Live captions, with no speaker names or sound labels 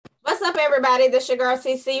up, everybody? This your girl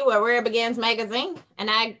CC, where it begins magazine,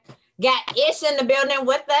 and I got Ish in the building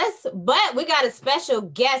with us, but we got a special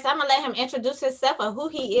guest. I'm gonna let him introduce himself of who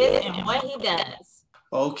he is and what he does.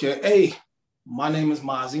 Okay, hey, my name is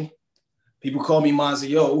Mazi. People call me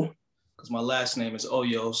Mazi O because my last name is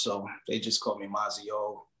Oyo, so they just call me Mazi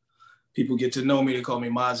O. People get to know me, they call me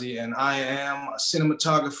Mazi, and I am a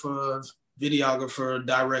cinematographer, videographer,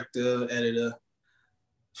 director, editor.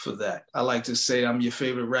 For that, I like to say I'm your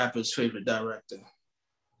favorite rapper's favorite director.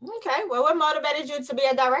 Okay, well, what motivated you to be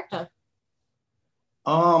a director?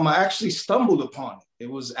 I actually stumbled upon it. It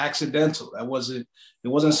was accidental. It wasn't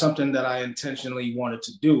something that I intentionally wanted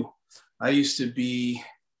to do. I used to be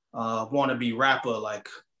wannabe rapper like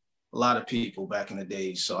a lot of people back in the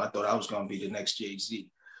days. So I thought I was going to be the next Jay-Z.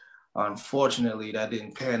 Unfortunately, that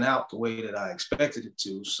didn't pan out the way that I expected it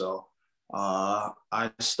to. So I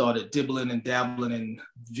started dibbling and dabbling in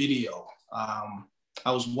video. I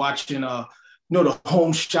was watching, the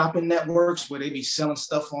home shopping networks where they be selling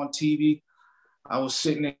stuff on TV. I was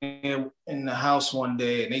sitting there in the house one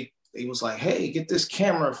day and they was like, hey, get this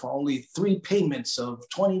camera for only 3 payments of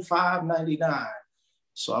 $25.99.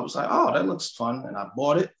 So I was like, oh, that looks fun. And I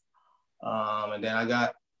bought it. And then I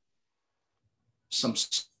got some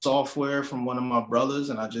software from one of my brothers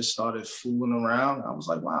and I just started fooling around. I was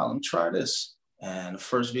like, wow, let me try this. And the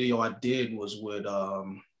first video I did was with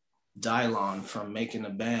Dylon from Making a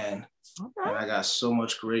Band. Okay. And I got so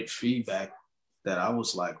much great feedback that I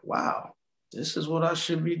was like, wow, this is what I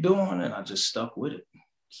should be doing. And I just stuck with it.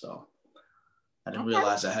 So I didn't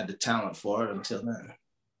realize I had the talent for it until then.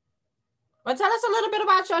 Well, tell us a little bit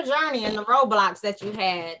about your journey and the roadblocks that you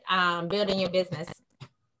had building your business.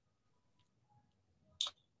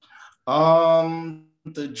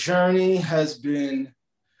 The journey has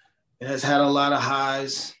had a lot of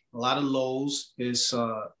highs, a lot of lows. It's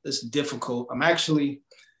difficult. I'm actually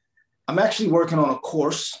working on a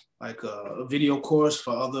course, like a video course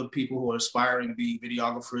for other people who are aspiring to be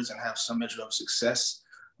videographers and have some measure of success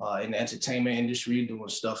in the entertainment industry, doing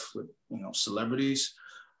stuff with, celebrities.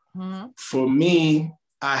 Mm-hmm. For me,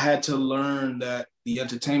 I had to learn that the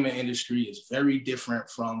entertainment industry is very different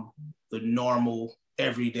from the normal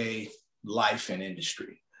everyday life and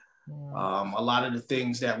industry. Mm. A lot of the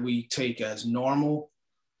things that we take as normal,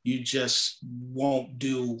 you just won't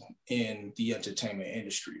do in the entertainment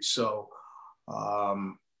industry. So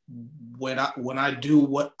when I do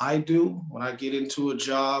what I do, when I get into a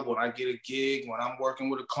job, when I get a gig, when I'm working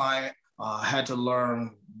with a client, I had to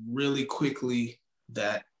learn really quickly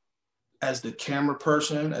that as the camera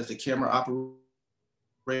person, as the camera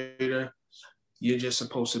operator, you're just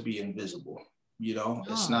supposed to be invisible.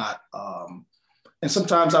 It's not, and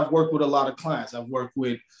sometimes I've worked with a lot of clients. I've worked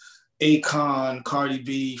with Akon, Cardi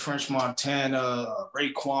B, French Montana,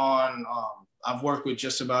 Raekwon. I've worked with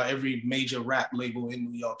just about every major rap label in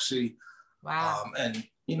New York City. Wow. And,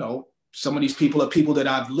 some of these people are people that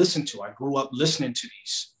I've listened to. I grew up listening to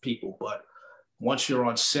these people, but once you're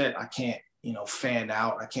on set, I can't, fan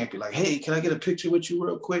out. I can't be like, hey, can I get a picture with you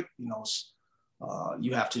real quick? You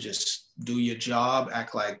have to just do your job,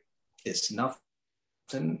 act like it's nothing,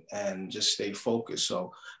 and just stay focused.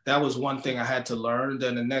 So that was one thing I had to learn.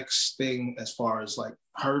 Then the next thing, as far as like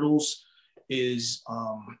hurdles, is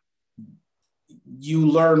you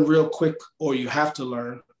learn real quick, or you have to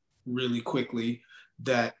learn really quickly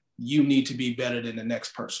that you need to be better than the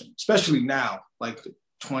next person, especially now, like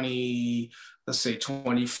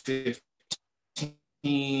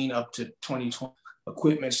 2015 up to 2020,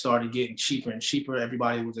 equipment started getting cheaper and cheaper.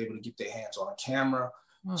 Everybody was able to get their hands on a camera.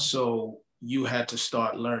 So you had to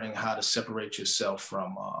start learning how to separate yourself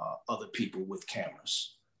from other people with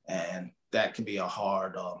cameras. And that can be a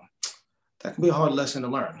hard lesson to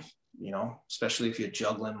learn, especially if you're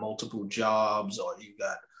juggling multiple jobs or you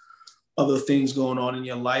got other things going on in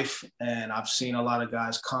your life. And I've seen a lot of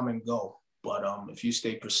guys come and go, but if you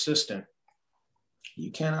stay persistent,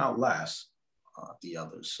 you can't outlast the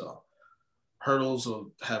others. So hurdles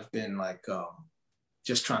have been like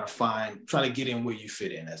just trying to get in where you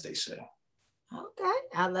fit in, as they say. Okay,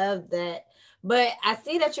 I love that. But I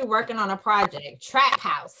see that you're working on a project, Trap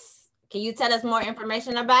House. Can you tell us more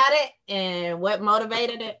information about it and what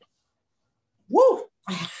motivated it? Woo!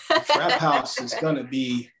 Trap House is gonna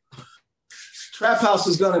be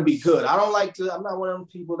good. I'm not one of them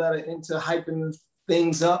people that are into hyping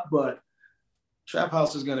things up, but Trap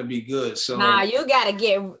House is gonna be good. So you gotta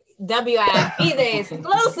get WIB the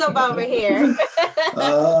exclusive over here.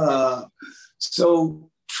 So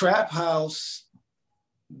Trap House,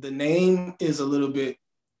 the name is a little bit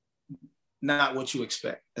not what you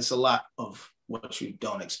expect. It's a lot of what you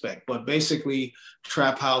don't expect. But basically,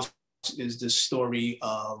 Trap House is the story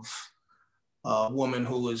of a woman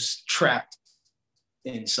who is trapped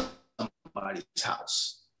in somebody's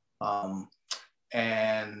house.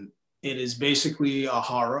 And it is basically a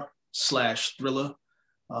horror / thriller.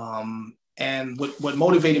 And what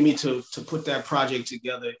motivated me to put that project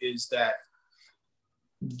together is that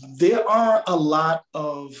there are a lot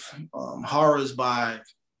of horrors by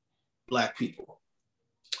Black people.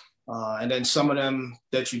 And then some of them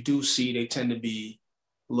that you do see, they tend to be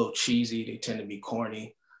a little cheesy. They tend to be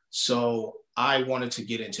corny. So I wanted to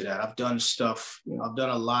get into that. I've done stuff, I've done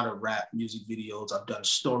a lot of rap music videos. I've done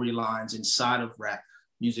storylines inside of rap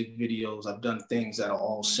music videos. I've done things that are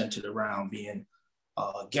all centered around being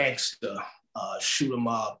gangster, shoot 'em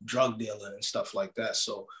up, drug dealer, and stuff like that.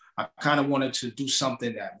 So I kind of wanted to do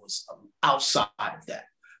something that was outside of that.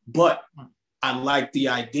 But I like the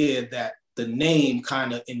idea that the name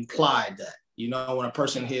kind of implied that, when a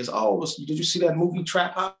person hears, oh, did you see that movie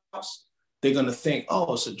Trap House? They're going to think,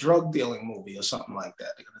 oh, it's a drug dealing movie or something like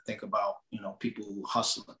that. They're going to think about, people who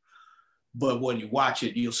hustling. But when you watch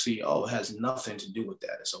it, you'll see, oh, it has nothing to do with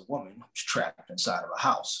that. It's a woman who's trapped inside of a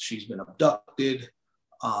house. She's been abducted.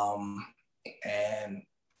 And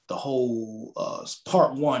the whole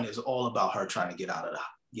part one is all about her trying to get out of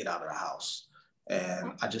the house.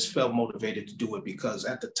 And I just felt motivated to do it because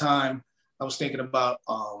at the time I was thinking about,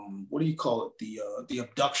 what do you call it? The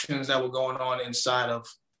abductions that were going on inside of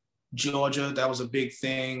Georgia. That was a big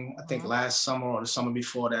thing. I think last summer or the summer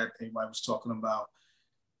before that, everybody was talking about,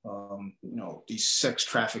 these sex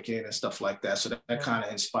trafficking and stuff like that. So that kind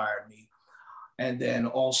of inspired me. And then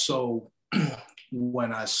also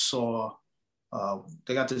when I saw,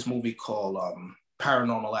 they got this movie called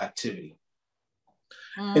Paranormal Activity.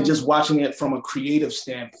 And just watching it from a creative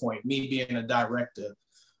standpoint, me being a director,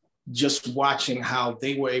 just watching how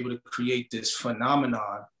they were able to create this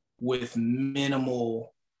phenomenon with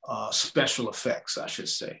minimal special effects, I should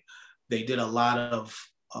say. They did a lot of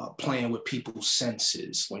playing with people's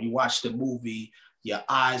senses. When you watch the movie, your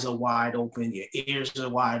eyes are wide open, your ears are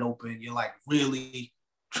wide open. You're like really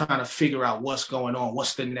trying to figure out what's going on,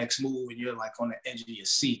 what's the next move, and you're like on the edge of your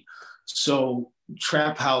seat. So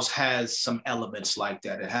Trap House has some elements like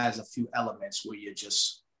that. It has a few elements where you're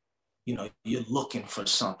just, you're looking for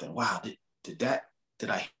something. Wow, did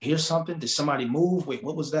I hear something? Did somebody move? Wait,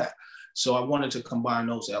 what was that? So I wanted to combine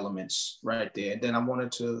those elements right there. And then I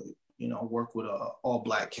wanted to, work with a all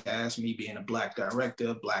Black cast, me being a Black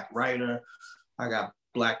director, Black writer. I got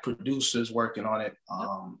Black producers working on it.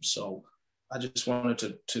 So I just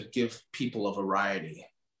wanted to give people a variety,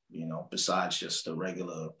 besides just the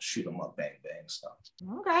regular shoot 'em up, bang, bang stuff.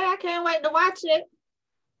 Okay, I can't wait to watch it.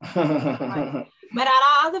 But out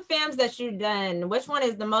of all the films that you've done, which one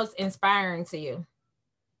is the most inspiring to you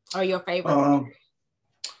or your favorite?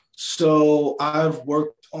 So I've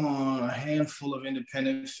worked on a handful of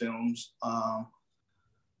independent films. I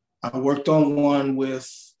worked on one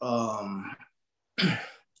with, I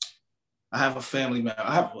have a family member.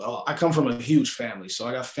 I come from a huge family, so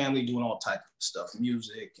I got family doing all types of stuff,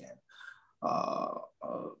 music and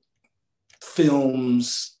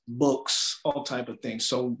films, books, all type of things.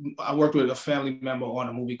 So I worked with a family member on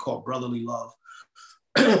a movie called Brotherly Love.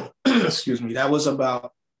 Excuse me. That was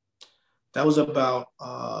about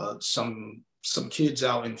some kids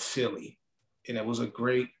out in Philly, and it was a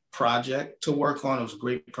great project to work on. It was a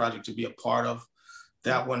great project to be a part of.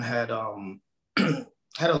 That one had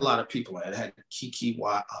had a lot of people in it. It had Kiki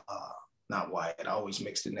not Wyatt. I always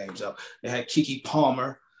mix the names up. It had Kiki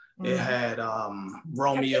Palmer. It had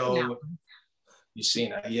Romeo. You seen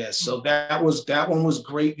that? Yeah. So that one was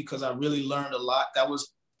great because I really learned a lot. That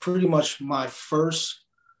was pretty much my first.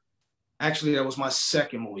 Actually, that was my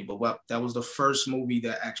second movie, but that was the first movie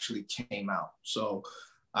that actually came out. So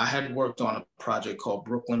I had worked on a project called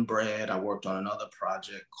Brooklyn Bread. I worked on another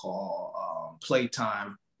project called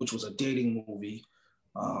Playtime, which was a dating movie.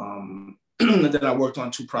 And then I worked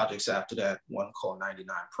on two projects after that, one called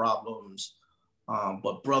 99 Problems.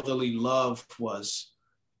 But Brotherly Love was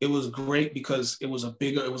great because it was a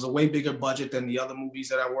way bigger budget than the other movies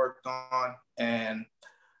that I worked on. And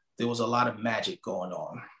there was a lot of magic going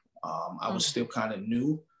on. I was still kind of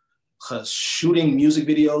new because shooting music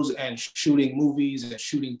videos and shooting movies and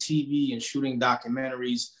shooting TV and shooting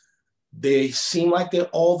documentaries, they seem like they're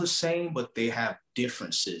all the same, but they have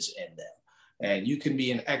differences in them. And you can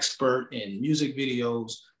be an expert in music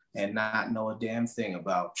videos and not know a damn thing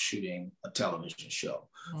about shooting a television show.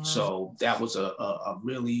 So that was a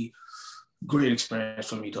really great experience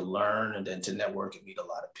for me to learn and then to network and meet a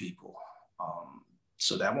lot of people.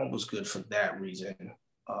 So that one was good for that reason.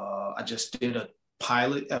 I just did a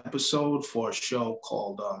pilot episode for a show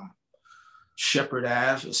called Shepherd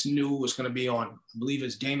Ave. It's new. It's going to be on, I believe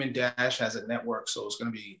it's Damon Dash has a network, so it's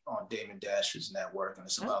going to be on Damon Dash's network, and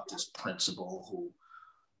it's about this principal who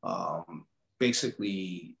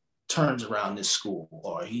basically turns around this school,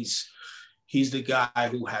 or he's the guy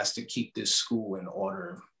who has to keep this school in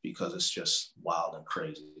order because it's just wild and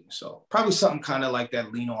crazy. So probably something kind of like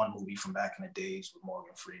that Lean On movie from back in the days with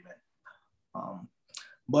Morgan Freeman.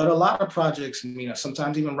 But a lot of projects,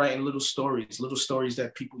 sometimes even writing little stories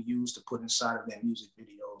that people use to put inside of their music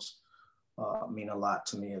videos mean a lot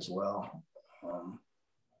to me as well.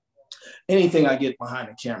 Anything I get behind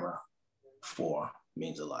the camera for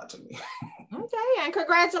means a lot to me. Okay, and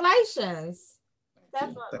congratulations.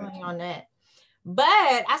 Definitely on that.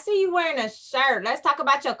 But I see you wearing a shirt. Let's talk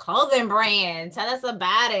about your clothing brand. Tell us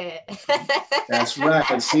about it. That's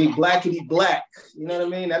right. See, blackity black. You know what I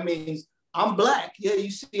mean? That means I'm black. Yeah, you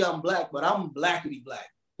see I'm black, but I'm blackity black.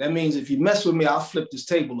 That means if you mess with me, I'll flip this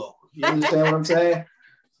table over. You understand what I'm saying?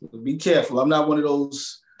 So be careful. I'm not one of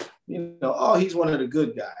those, oh, he's one of the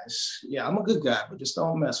good guys. Yeah, I'm a good guy, but just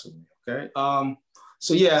don't mess with me, okay?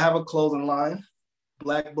 So yeah, I have a clothing line,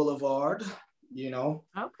 Black Boulevard,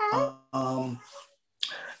 Okay.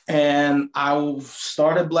 And I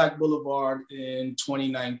started Black Boulevard in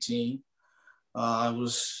 2019. It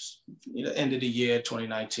was end of the year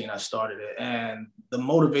 2019 I started it, and the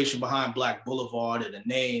motivation behind Black Boulevard and the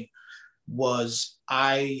name was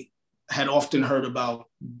I had often heard about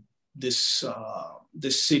this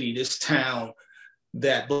city, this town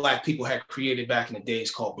that Black people had created back in the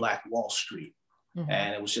days called Black Wall Street. Mm-hmm.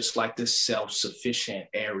 And it was just like this self-sufficient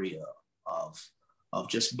area of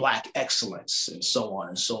just Black excellence and so on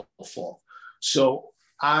and so forth. So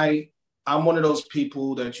I'm one of those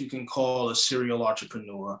people that you can call a serial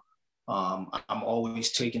entrepreneur. I'm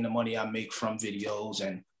always taking the money I make from videos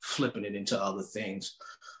and flipping it into other things.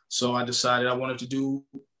 So I decided I wanted to do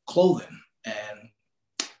clothing, and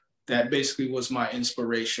that basically was my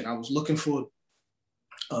inspiration. I was looking for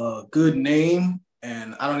a good name,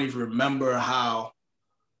 and I don't even remember how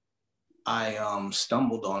I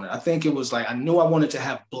stumbled on it. I think it was like, I knew I wanted to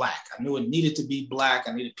have Black. I knew it needed to be Black.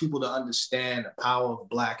 I needed people to understand the power of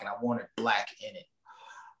Black, and I wanted Black in it.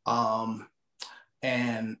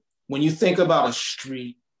 And when you think about a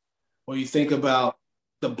street, or you think about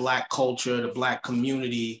the Black culture, the Black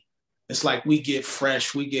community, it's like we get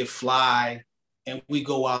fresh, we get fly, and we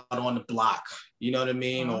go out on the block. You know what I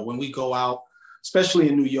mean? Or when we go out, especially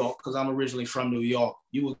in New York, because I'm originally from New York,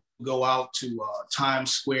 you would go out to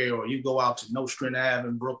Times Square, or you go out to Nostrand Ave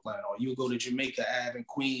in Brooklyn, or you go to Jamaica Ave in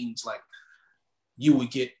Queens, like you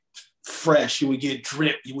would get fresh, you would get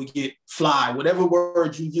drip, you would get fly, whatever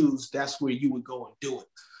word you use, that's where you would go and do it.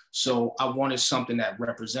 So I wanted something that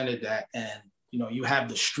represented that. And, you have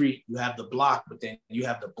the street, you have the block, but then you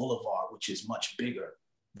have the boulevard, which is much bigger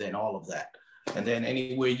than all of that. And then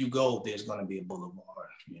anywhere you go, there's going to be a boulevard,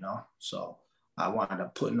 So I wound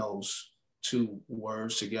up putting those two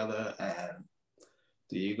words together, and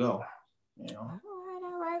there you go. All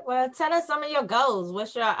right. Well, tell us some of your goals.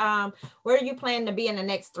 What's your where are you planning to be in the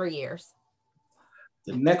next 3 years?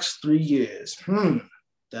 The next 3 years,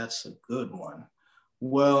 that's a good one.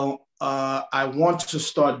 Well, I want to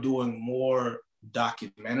start doing more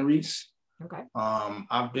documentaries. Okay.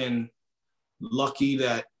 I've been lucky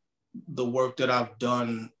that the work that I've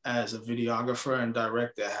done as a videographer and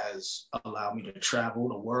director has allowed me to travel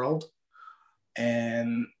the world.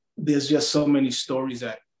 And there's just so many stories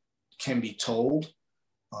that can be told.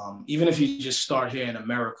 Even if you just start here in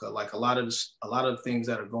America, like a lot of the things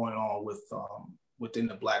that are going on with within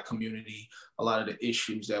the Black community, a lot of the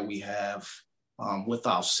issues that we have with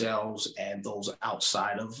ourselves and those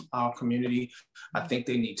outside of our community, I think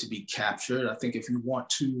they need to be captured. I think if you want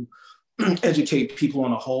to educate people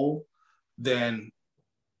on a whole, then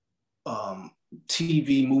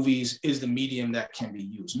TV, movies is the medium that can be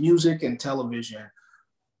used. Music and television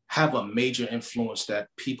have a major influence that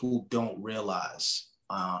people don't realize.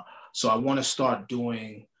 So I want to start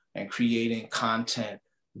doing and creating content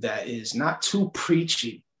that is not too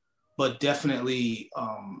preachy, but definitely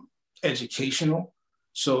educational.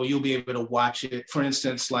 So you'll be able to watch it. For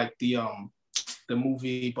instance, like the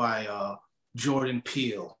movie by Jordan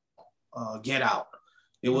Peele, Get Out.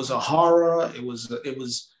 It was a horror.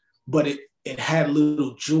 But it had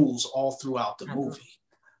little jewels all throughout the movie.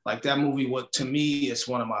 Like that movie, to me, it's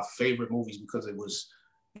one of my favorite movies because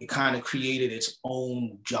it kind of created its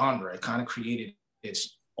own genre. It kind of created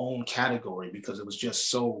its own category because it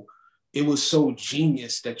was so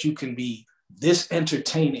genius that you can be this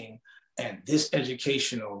entertaining and this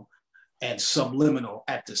educational and subliminal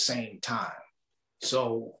at the same time.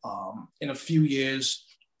 So in a few years,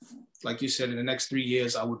 like you said, in the next 3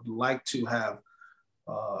 years, I would like to have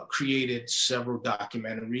created several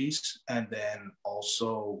documentaries, and then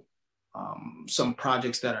also some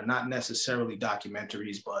projects that are not necessarily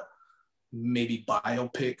documentaries, but maybe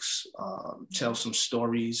biopics, tell some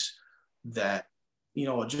stories that,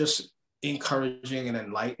 are just encouraging and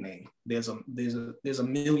enlightening. There's a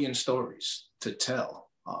million stories to tell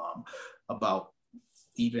about,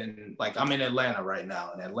 even like I'm in Atlanta right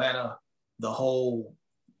now. In Atlanta, the whole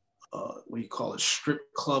what do you call it, strip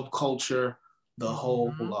club culture, the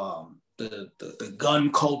whole the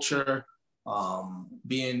gun culture,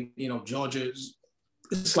 being, Georgia's,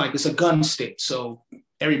 it's a gun state. So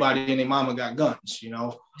everybody and their mama got guns,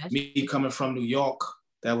 Me coming from New York,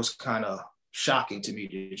 that was kind of shocking to me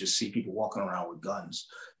to just see people walking around with guns.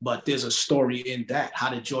 But there's a story in that. How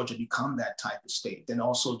did Georgia become that type of state? Then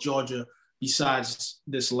also Georgia, besides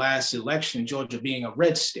this last election, Georgia being a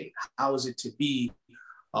red state, how is it to be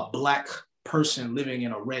a Black person living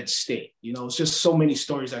in a red state? It's just so many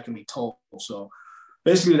stories that can be told. So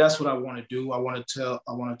basically that's what I want to do. I want to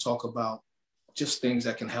talk about just things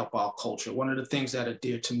that can help our culture. One of the things that are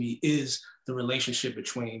dear to me is the relationship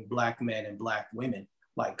between Black men and Black women.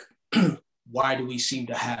 Like, why do we seem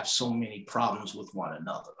to have so many problems with one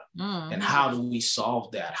another? And how do we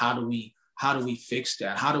solve that? How do we fix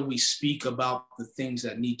that? How do we speak about the things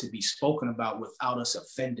that need to be spoken about without us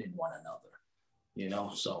offending one another?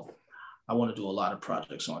 So I want to do a lot of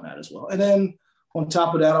projects on that as well. And then on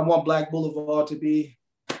top of that, I want Black Boulevard to be,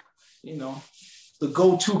 the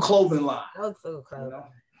go-to clothing line. Go-to clothing.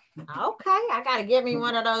 Okay, I got to get me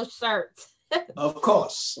one of those shirts. Of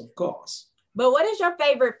course. But what is your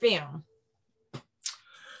favorite film?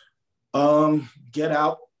 Get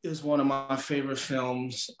Out is one of my favorite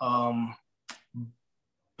films.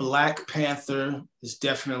 Black Panther is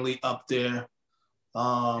definitely up there.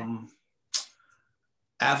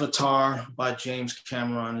 Avatar by James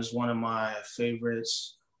Cameron is one of my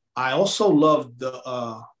favorites. I also love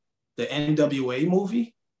the NWA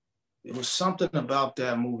movie. It was something about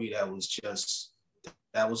that movie that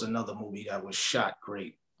was another movie that was shot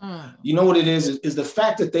great. You know what it is the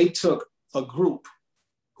fact that they took a group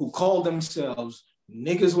who called themselves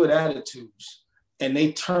niggas with attitudes, and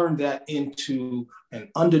they turned that into an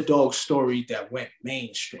underdog story that went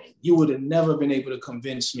mainstream. You would have never been able to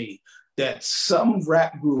convince me that some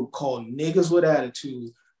rap group called Niggas with Attitude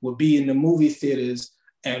would be in the movie theaters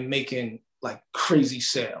and making like crazy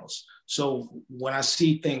sales. So when I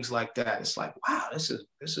see things like that, it's like, wow, this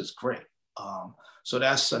is great. So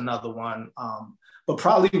that's another one. But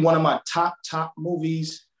probably one of my top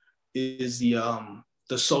movies is the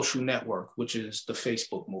Social Network, which is the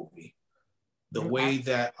Facebook movie. The way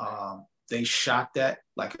that they shot that,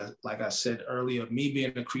 like I said earlier, me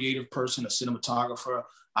being a creative person, a cinematographer,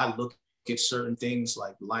 I look at certain things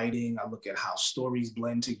like lighting. I look at how stories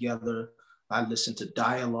blend together. I listen to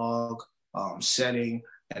dialogue, setting,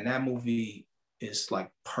 and that movie is like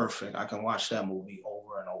perfect. I can watch that movie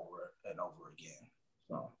over and over and over again.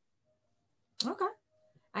 So. Okay.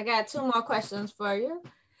 I got 2 more questions for you.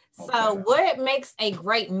 So what makes a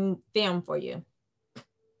great film for you?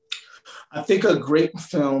 I think a great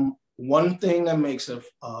film, one thing that makes a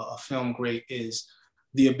film great is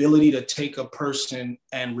the ability to take a person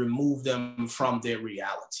and remove them from their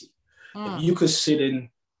reality. If you could sit and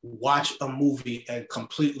watch a movie and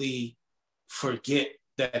completely forget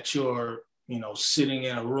that you're, sitting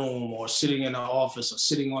in a room or sitting in an office or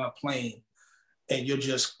sitting on a plane, and you're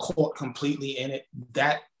just caught completely in it,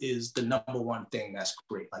 that is the number one thing that's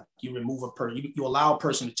great. Like, you remove you allow a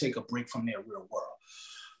person to take a break from their real world.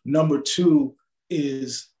 Number two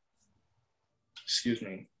is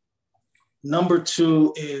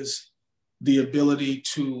the ability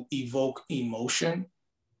to evoke emotion.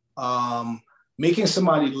 Making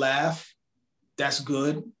somebody laugh, that's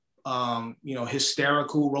good.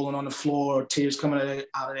 Hysterical, rolling on the floor, tears coming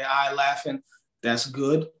out of their eye, laughing, that's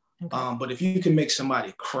good. Okay. But if you can make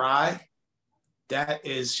somebody cry, that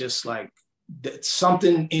is just like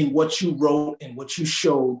something in what you wrote and what you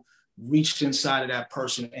showed reached inside of that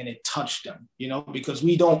person and it touched them, because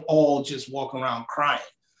we don't all just walk around crying.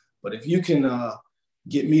 But if you can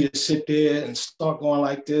get me to sit there and start going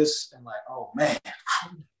like this and like, oh man,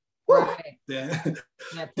 right.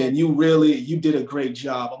 then you did a great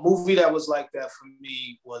job. A movie that was like that for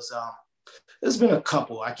me was, there's been a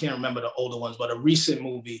couple, I can't remember the older ones, but a recent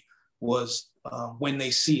movie was When They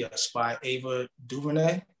See Us by Ava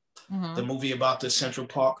DuVernay, the movie about the Central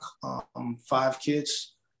Park 5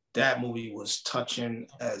 kids. That movie was touching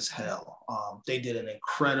as hell. They did an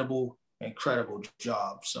incredible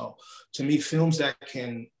job. So to me, films that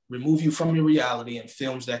can remove you from your reality and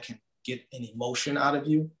films that can get an emotion out of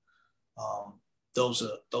you, Those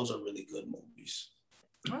are really good movies.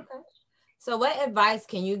 Okay. So what advice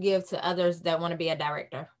can you give to others that want to be a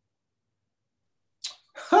director?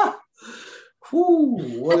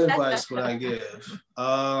 What advice would I give?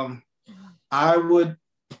 I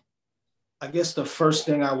guess the first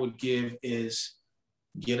thing I would give is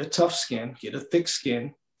get a tough skin, get a thick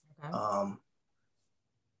skin. Okay.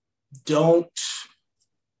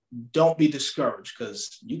 Don't be discouraged,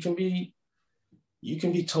 because you can be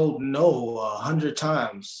told no 100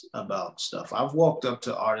 times about stuff. I've walked up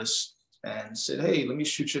to artists and said, "Hey, let me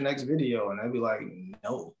shoot your next video," and they'd be like,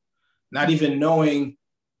 "No," not even knowing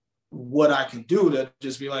what I can do. To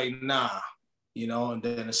just be like, "Nah," and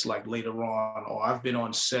then it's like later on, or I've been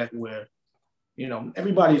on set where,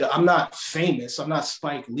 everybody, I'm not famous, I'm not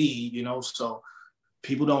Spike Lee, so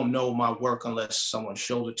people don't know my work unless someone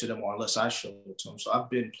shows it to them or unless I show it to them. So I've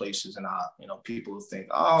been places and people think,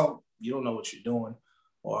 "Oh, you don't know what you're doing,"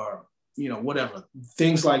 or, whatever,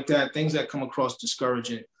 things like that, things that come across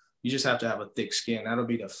discouraging. You just have to have a thick skin. That'll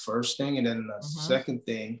be the first thing. And then the second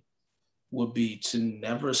thing would be to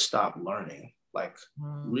never stop learning, like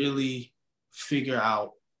really figure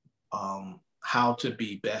out how to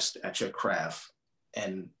be best at your craft.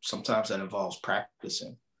 And sometimes that involves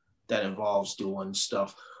practicing. That involves doing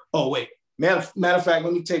stuff. Oh, wait, matter of fact,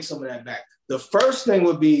 let me take some of that back. The first thing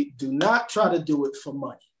would be, do not try to do it for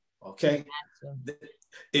money, okay?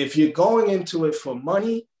 If you're going into it for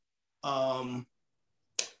money, find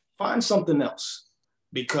something else,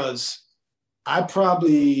 because I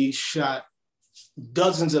probably shot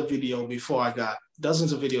dozens of videos before I got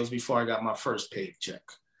my first paid check.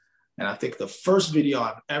 And I think the first video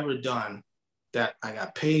I've ever done that I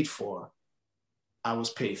got paid for, I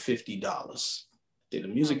was paid $50. Did a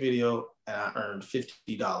music video and I earned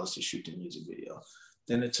 $50 to shoot the music video.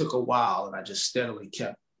 Then it took a while and I just steadily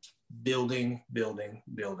kept building.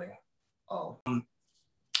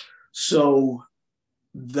 So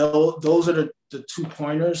those are the 2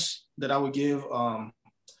 pointers that I would give.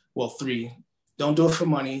 Well, 3. Don't do it for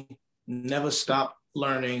money. Never stop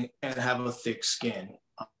learning, and have a thick skin.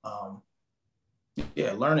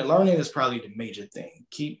 Learning is probably the major thing.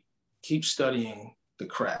 Keep studying the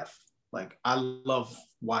craft. Like, I love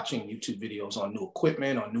watching YouTube videos on new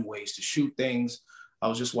equipment, on new ways to shoot things. I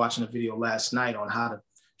was just watching a video last night on how to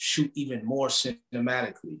shoot even more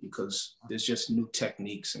cinematically, because there's just new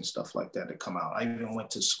techniques and stuff like that come out. I even went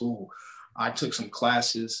to school. I took some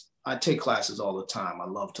classes. I take classes all the time. I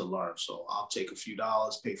love to learn. So I'll take a few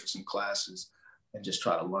dollars, pay for some classes, and just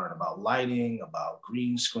try to learn about lighting, about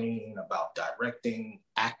green screen, about directing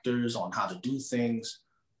actors, on how to do things.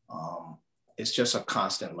 It's just a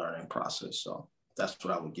constant learning process. So that's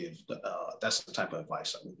what I would give. That's the type of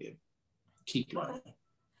advice I would give. Keep learning.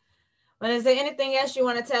 Well, is there anything else you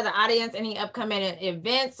want to tell the audience? Any upcoming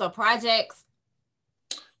events or projects?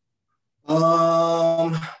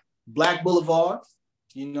 Black Boulevard,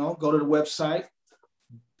 go to the website,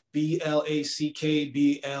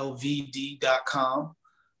 BLACKBLVD.com.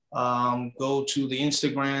 Go to the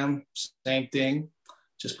Instagram, same thing.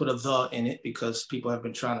 Just put a "the" in it, because people have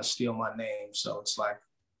been trying to steal my name. So it's like,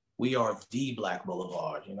 we are the Black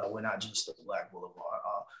Boulevard. We're not just the Black Boulevard.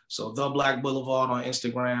 So the Black Boulevard on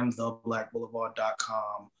Instagram,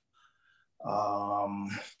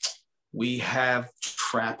 theblackboulevard.com. We have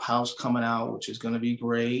Trap House coming out, which is going to be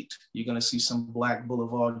great. You're going to see some Black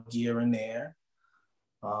Boulevard gear in there.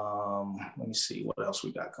 Let me see what else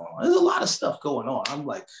we got going on. There's a lot of stuff going on.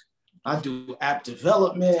 I do app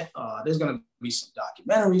development. There's going to be some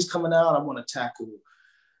documentaries coming out. I want to tackle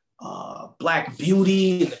Black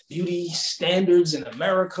beauty and the beauty standards in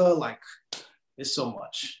America. Like, it's so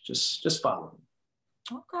much. Just follow me.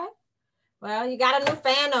 Okay. Well, you got a new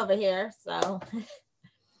fan over here, so.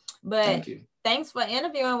 But thank you. Thanks for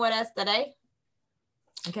interviewing with us today.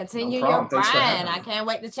 And continue your grind. I can't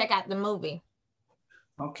wait to check out the movie.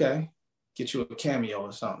 Okay. Get you a cameo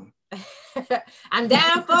or something. I'm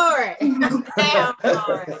down for it. I'm down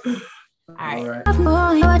for it. All right.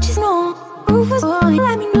 Boy, what you know? Rufus, boy,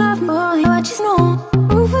 let me love, boy, what you know?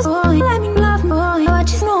 Rufus, boy, let me love, boy,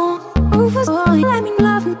 what you know? Rufus, boy, let me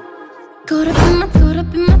love. Caught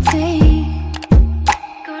up in my tape.